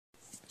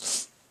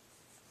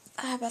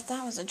I bet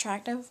that was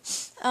attractive.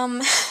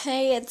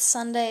 Hey, it's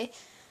Sunday,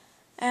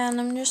 and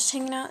I'm just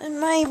hanging out in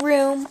my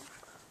room,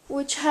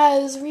 which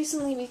has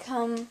recently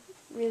become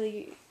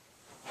really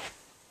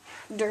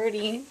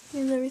dirty,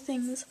 and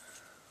everything's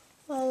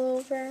all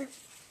over.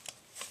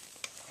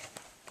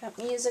 Got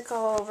music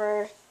all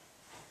over,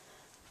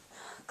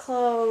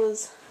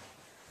 clothes,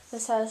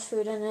 this has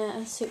food in it,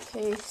 a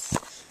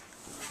suitcase.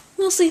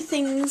 Mostly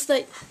things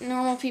that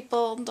normal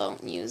people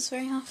don't use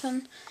very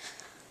often.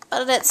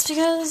 But it's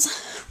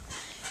because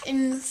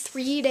in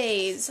 3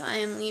 days I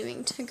am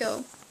leaving to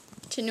go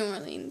to New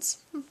Orleans.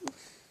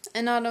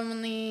 And not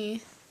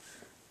only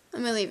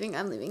am I leaving,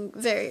 I'm leaving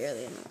very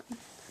early in the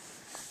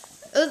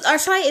morning. Our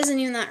flight isn't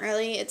even that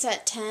early, it's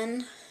at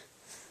 10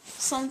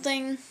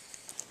 something.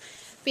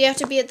 We have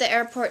to be at the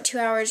airport 2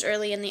 hours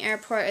early, and the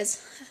airport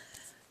is,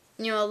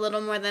 a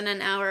little more than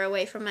an hour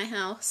away from my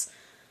house.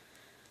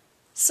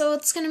 So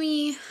it's gonna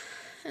be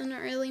an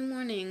early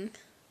morning.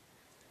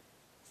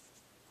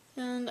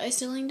 And I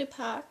still need to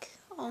pack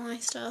all my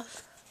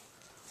stuff.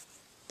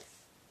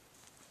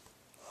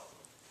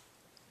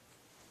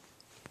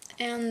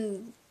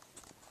 And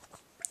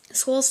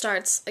school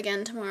starts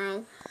again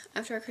tomorrow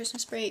after a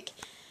Christmas break.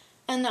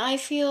 And I'm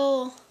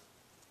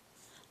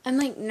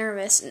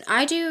nervous. And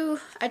I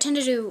tend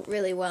to do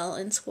really well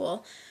in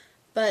school,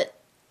 but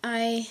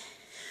I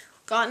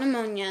got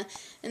pneumonia,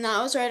 and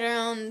that was right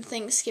around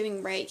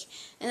Thanksgiving break.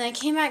 And I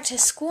came back to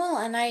school,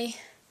 and I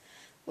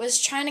was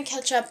trying to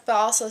catch up, but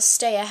also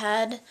stay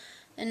ahead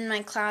in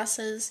my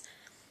classes.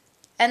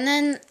 And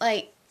then,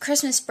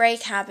 Christmas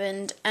break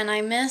happened, and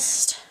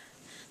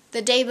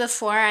the day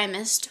before, I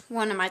missed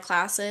one of my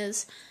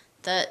classes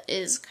that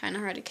is kind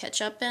of hard to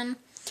catch up in.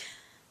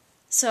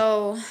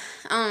 So,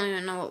 I don't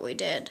even know what we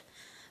did.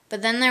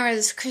 But then there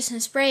was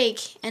Christmas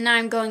break, and now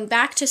I'm going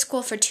back to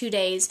school for 2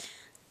 days,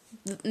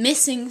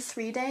 missing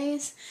 3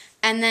 days,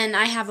 and then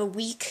I have a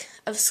week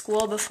of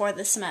school before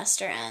the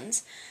semester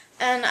ends.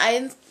 And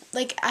I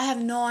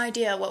have no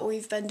idea what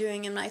we've been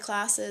doing in my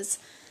classes.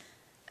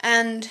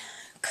 And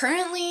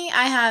currently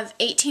I have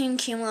 18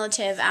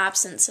 cumulative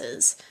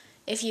absences,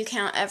 if you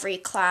count every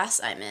class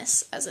I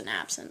miss as an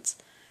absence.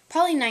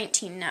 Probably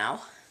 19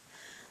 now.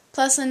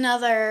 Plus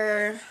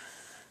another,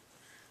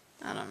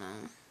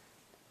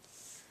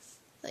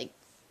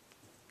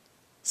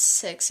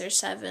 6 or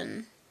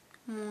 7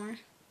 more.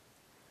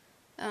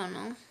 I don't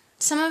know.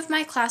 Some of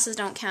my classes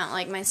don't count,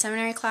 like my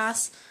seminary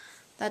class.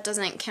 That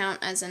doesn't count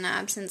as an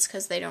absence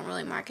because they don't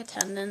really mark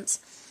attendance.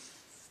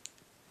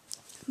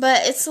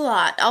 But it's a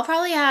lot. I'll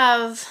probably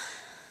have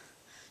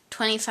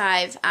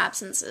 25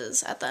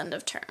 absences at the end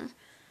of term,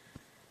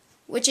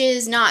 which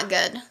is not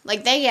good.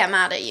 They get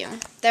mad at you.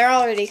 They're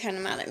already kind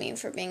of mad at me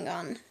for being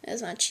gone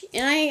as much.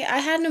 And I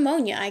had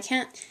pneumonia. I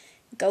can't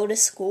go to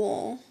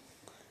school.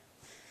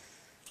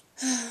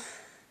 I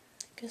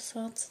guess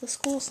that's the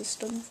school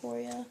system for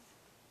you.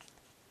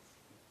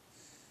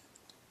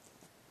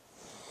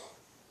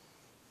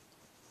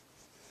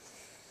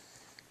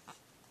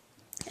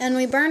 And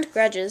we burned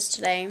grudges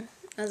today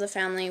as a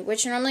family,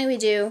 which normally we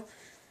do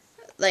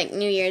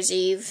New Year's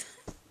Eve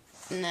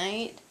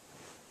night.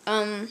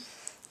 And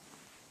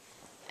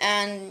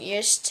you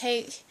just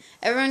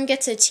everyone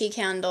gets a tea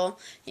candle.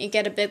 You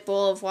get a big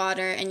bowl of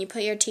water, and you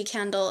put your tea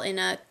candle in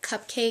a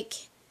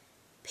cupcake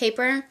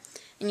paper,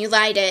 and you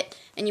light it,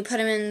 and you put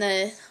them in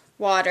the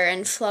water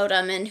and float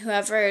them, and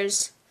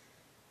whoever's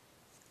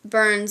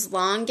burns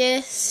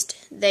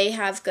longest, they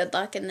have good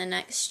luck in the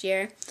next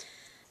year.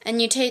 And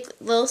you take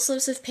little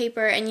slips of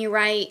paper and you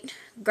write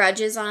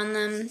grudges on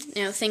them,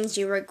 things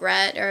you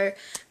regret or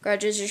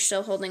grudges you're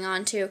still holding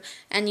on to,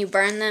 and you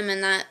burn them,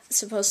 and that's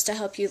supposed to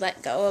help you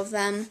let go of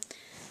them.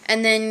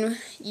 And then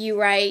we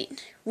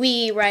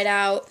write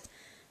out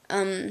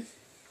the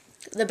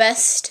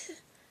best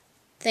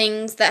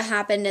things that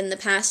happened in the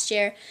past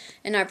year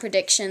and our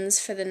predictions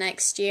for the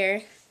next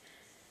year.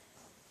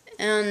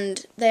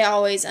 And they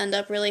always end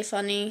up really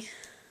funny,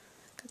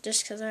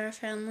 just because of our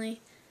family.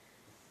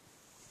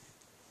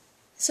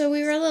 So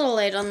we were a little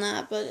late on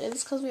that, but it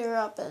was because we were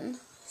up in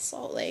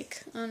Salt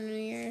Lake on New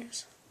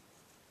Year's.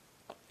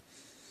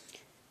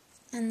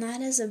 And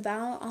that is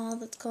about all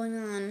that's going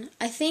on.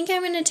 I think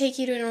I'm going to take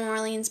you to New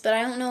Orleans, but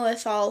I don't know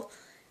if I'll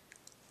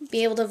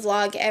be able to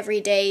vlog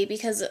every day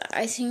because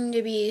I seem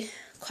to be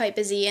quite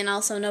busy, and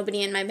also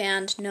nobody in my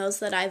band knows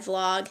that I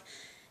vlog,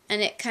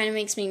 and it kind of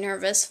makes me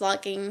nervous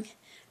vlogging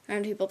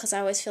around people because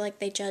I always feel like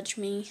they judge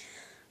me.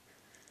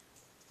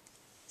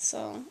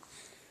 So,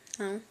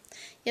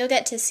 you'll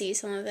get to see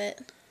some of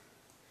it.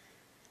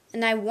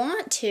 And I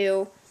want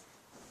to,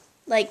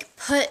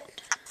 put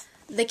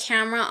the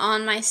camera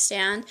on my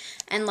stand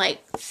and,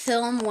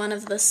 film one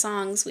of the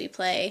songs we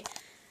play.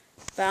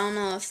 But I don't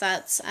know if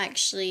that's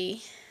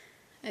actually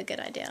a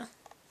good idea.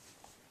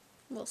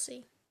 We'll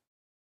see.